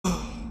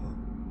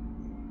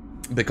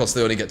because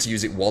they only get to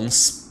use it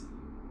once.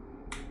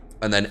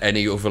 And then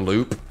any other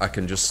loop, I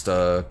can just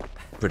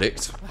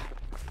predict.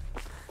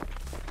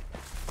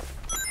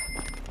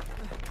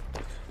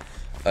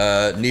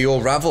 Neo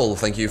Ravel,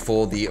 thank you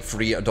for the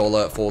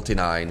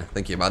 $3.49.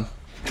 Thank you, man.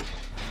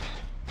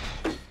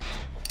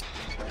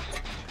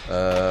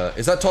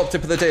 Is that top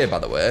tip of the day, by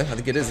the way? I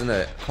think it is, isn't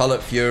it?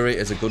 Palette Fury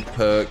is a good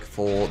perk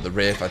for the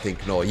Wraith, I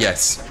think. No,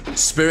 yes.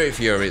 Spirit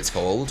Fury, it's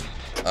called.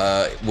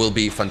 Will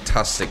be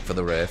fantastic for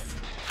the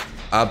Wraith.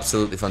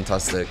 Absolutely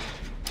fantastic.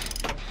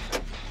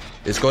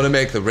 It's going to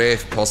make the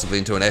Wraith possibly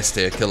into an S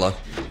tier killer.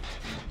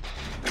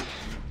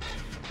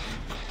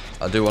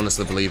 I do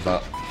honestly believe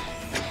that.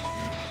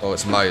 Oh,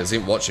 it's Myers. He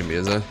ain't watching me,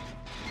 is he?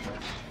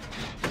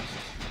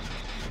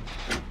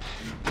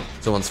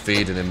 Someone's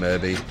feeding him,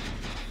 maybe.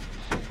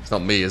 It's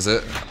not me, is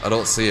it? I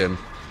don't see him.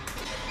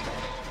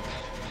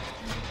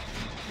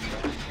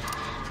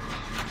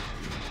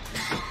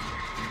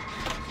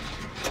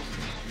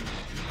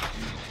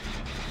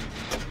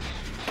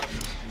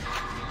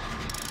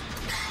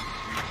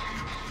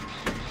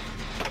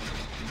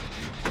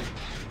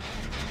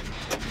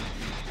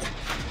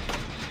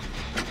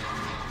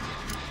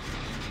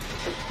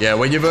 Yeah,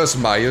 when you verse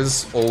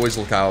Myers, always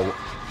look out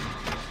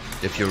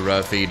if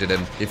you're feeding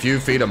him. If you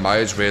feed a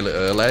Myers really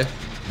early,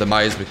 the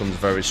Myers becomes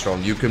very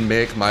strong. You can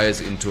make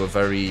Myers into a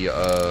very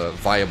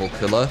viable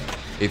killer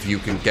if you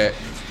can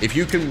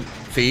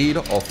feed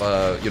off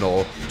you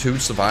know, 2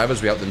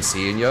 survivors without them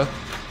seeing you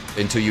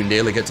until you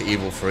nearly get to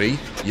Evil 3.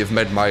 You've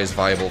made Myers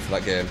viable for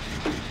that game.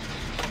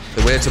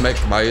 The way to make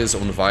Myers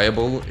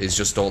unviable is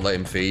just don't let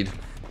him feed.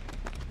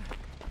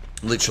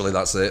 Literally,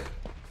 that's it.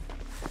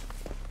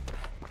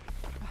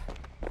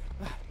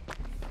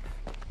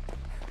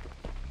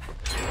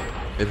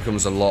 It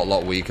becomes a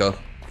lot weaker.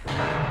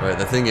 Right,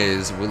 the thing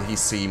is, will he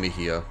see me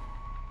here?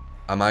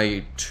 Am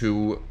I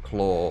too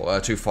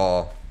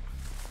far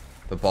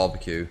for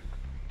barbecue?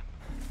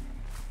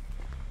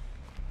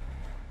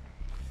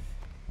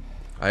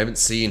 I haven't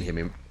seen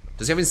him.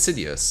 Does he have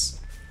Insidious?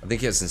 I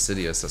think he has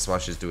Insidious, that's why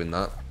she's doing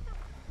that.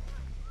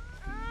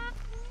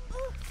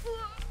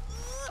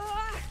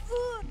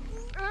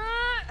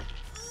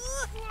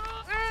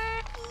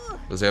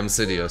 Does he have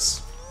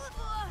Insidious?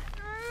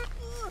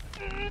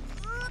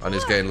 And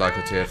he's getting like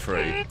a tier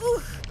 3.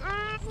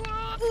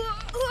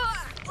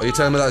 Are you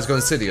telling me that he's going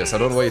Insidious? I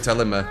don't know what you're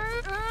telling me.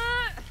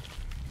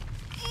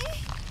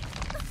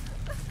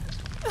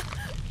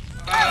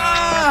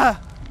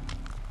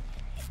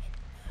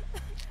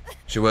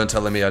 She weren't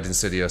telling me I had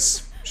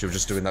Insidious. She was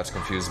just doing that to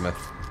confuse me.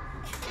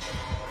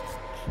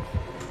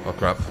 Oh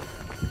crap.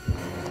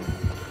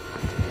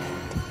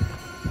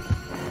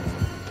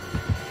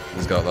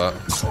 He's got that.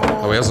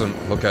 Oh, he hasn't.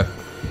 Okay.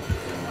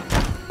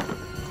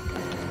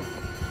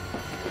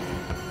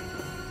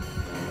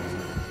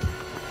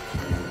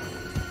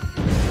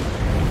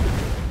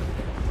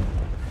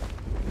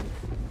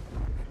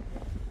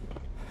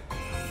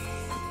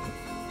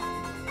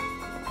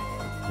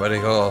 Where'd he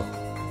go?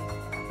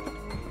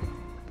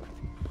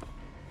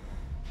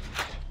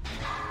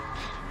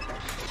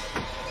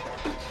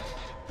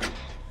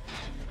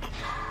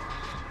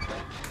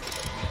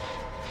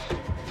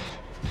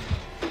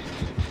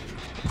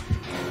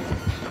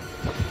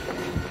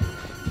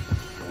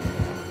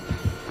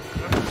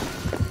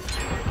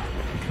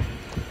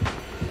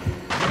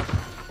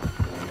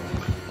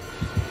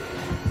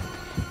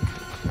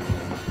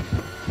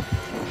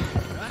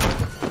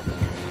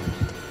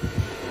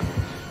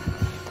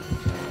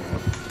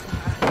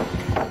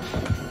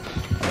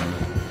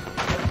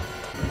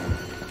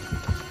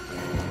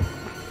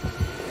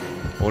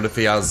 What if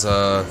he has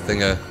a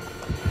thinger?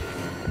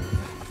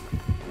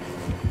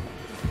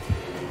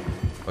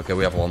 Okay,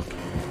 we have one.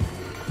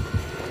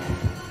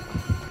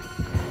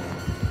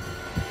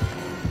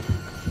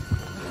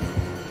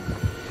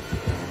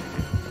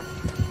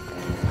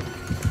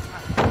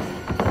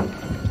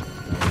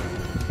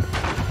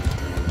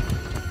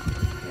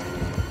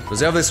 Does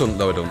he have this one?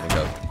 No, I don't think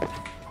so.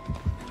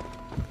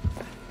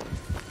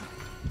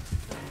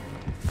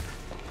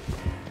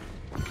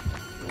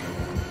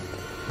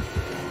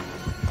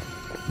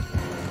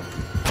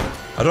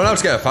 I don't know how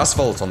to get a fast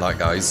vault on that,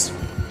 guys.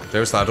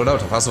 Seriously, I don't know how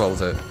to fast vault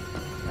it.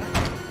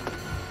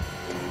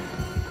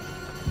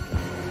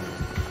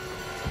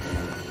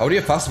 How do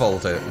you fast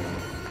vault it?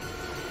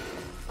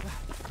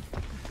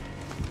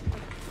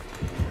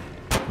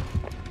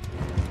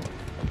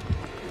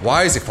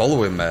 Why is he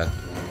following me?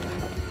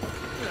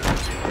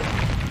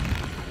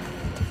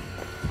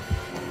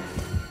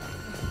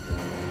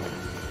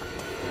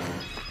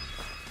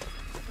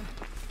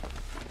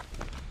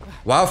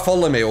 Why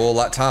follow me all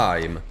that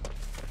time?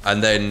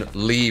 And then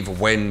leave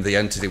when the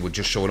entity would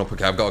just showing up.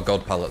 Okay, I've got a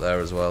god pallet there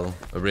as well.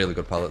 A really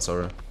good pallet,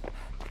 sorry.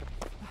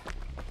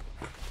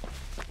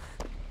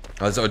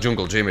 Oh, there's a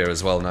jungle gym here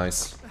as well,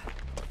 nice.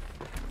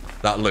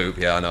 That loop,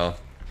 yeah, I know.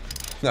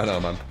 I know,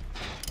 man.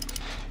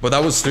 But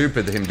that was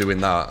stupid, him doing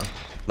that.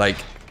 Like,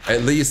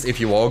 at least if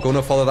you are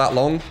gonna follow that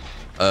long,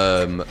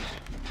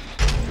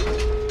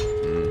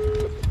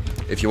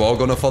 if you are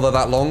gonna follow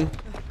that long,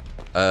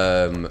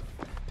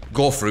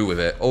 Go through with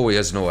it. Oh, he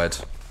has no head.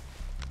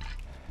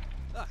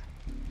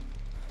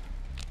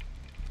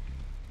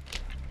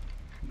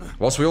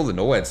 What's with all the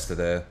no heads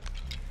today?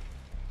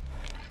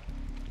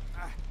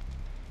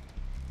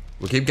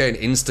 We keep getting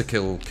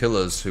insta-kill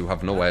killers who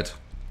have no head.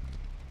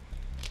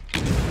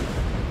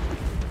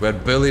 We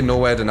had Billy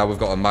no head and now we've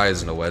got a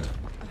Myers no head.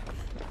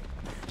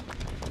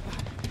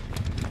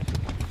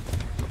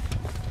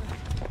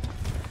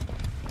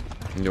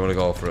 You want to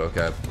go for it?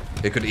 Okay.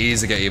 It could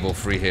easily get Evil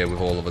free here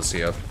with all of us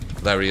here.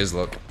 There he is,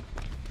 look.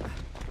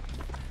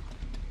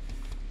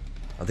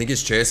 I think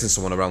he's chasing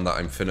someone around that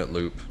infinite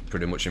loop.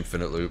 Pretty much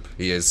infinite loop.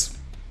 He is.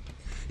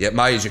 Yeah,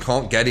 Myers, you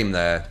can't get him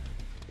there.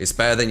 It's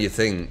better than you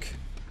think.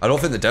 I don't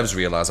think the devs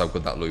realise how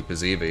good that loop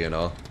is either, you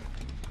know.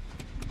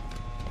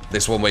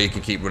 This one where you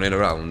can keep running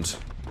around.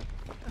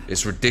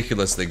 It's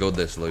ridiculously good,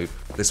 this loop.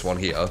 This one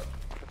here.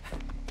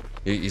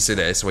 You see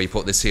this, where you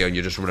put this here and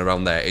you just run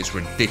around there. It's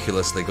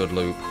ridiculously good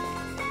loop.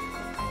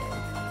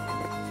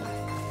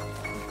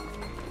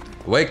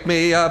 Wake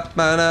me up,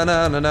 na na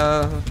na na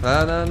na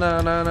na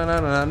na na na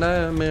na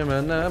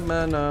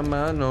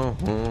na na.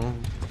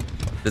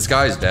 This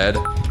guy's dead.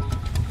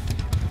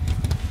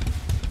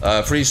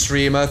 Free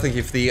streamer, thank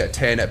you for the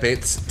 10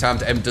 bits. Time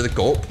to empty the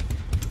cup.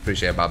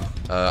 Appreciate it, man.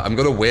 I'm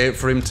gonna wait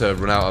for him to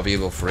run out of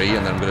Evil 3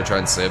 and then I'm gonna try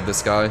and save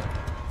this guy.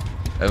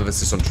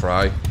 Emphasis on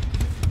try.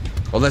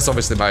 Unless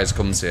obviously Myers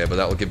comes here, but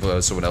that'll give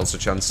someone else a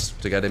chance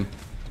to get him.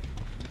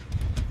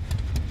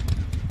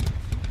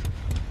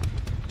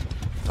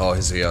 Oh,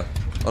 he's here.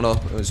 Oh no,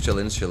 he's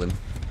chilling, he's chilling.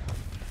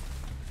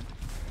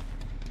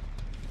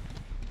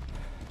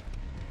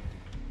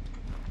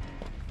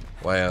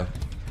 Where?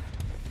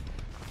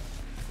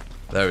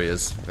 There he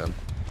is. Okay.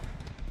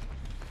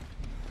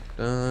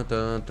 Da,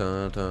 da,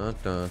 da, da,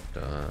 da, da,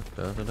 da,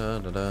 da, da,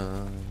 da,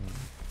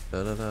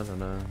 da, da, da,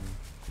 da.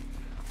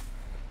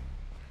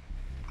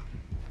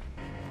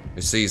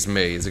 He sees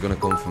me. Is he gonna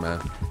come for me?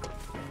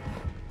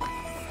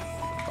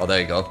 Oh,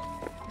 there you go.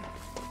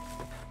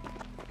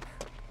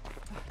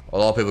 A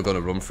lot of people are gonna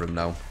run for him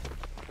now.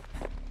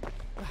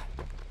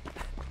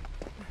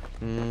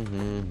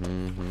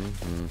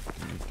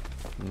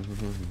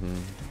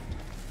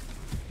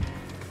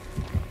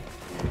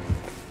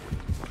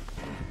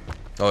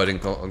 Oh, I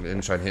didn't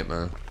try and hit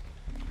me.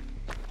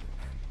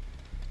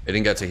 He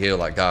didn't get to heal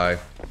that guy.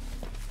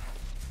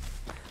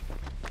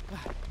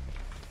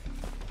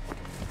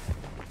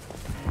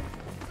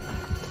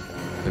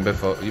 And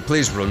before, you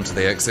please run to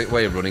the exit.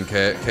 Where are you running,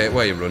 Kate? Kate,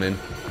 where are you running?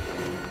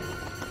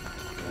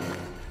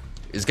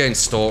 He's getting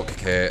stalked,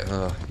 Kate.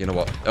 Oh, you know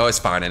what? Oh, it's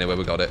fine anyway.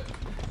 We got it.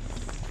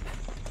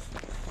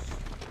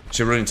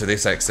 She's running to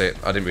this exit.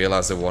 I didn't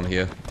realise there was one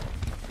here.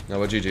 No,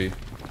 we're GG.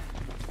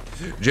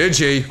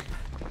 GG.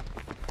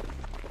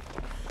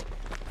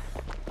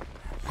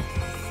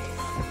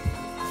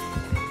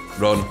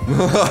 Run.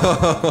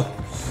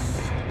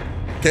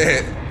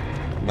 Kate.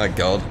 My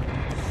god.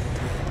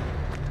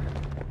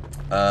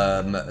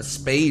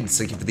 Spades,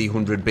 thank you for the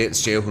 100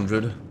 bits,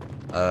 J100.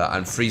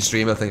 And free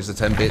streamer, thanks for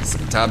 10 bits.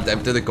 Time to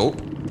empty the cup.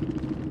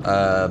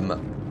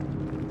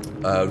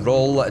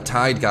 Roll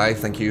Tide guy,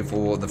 thank you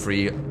for the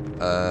free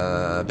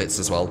bits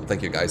as well.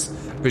 Thank you guys.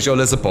 Appreciate all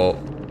the support.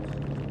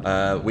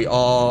 We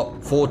are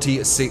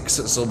 46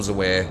 subs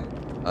away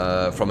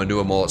from a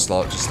new emote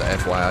slot, just a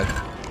FYI.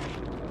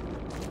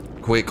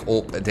 Quick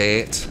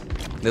update.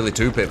 Nearly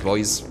 2 pip,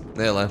 boys.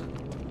 Nearly.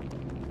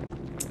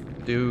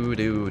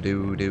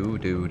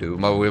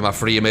 With my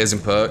 3 amazing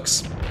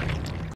perks.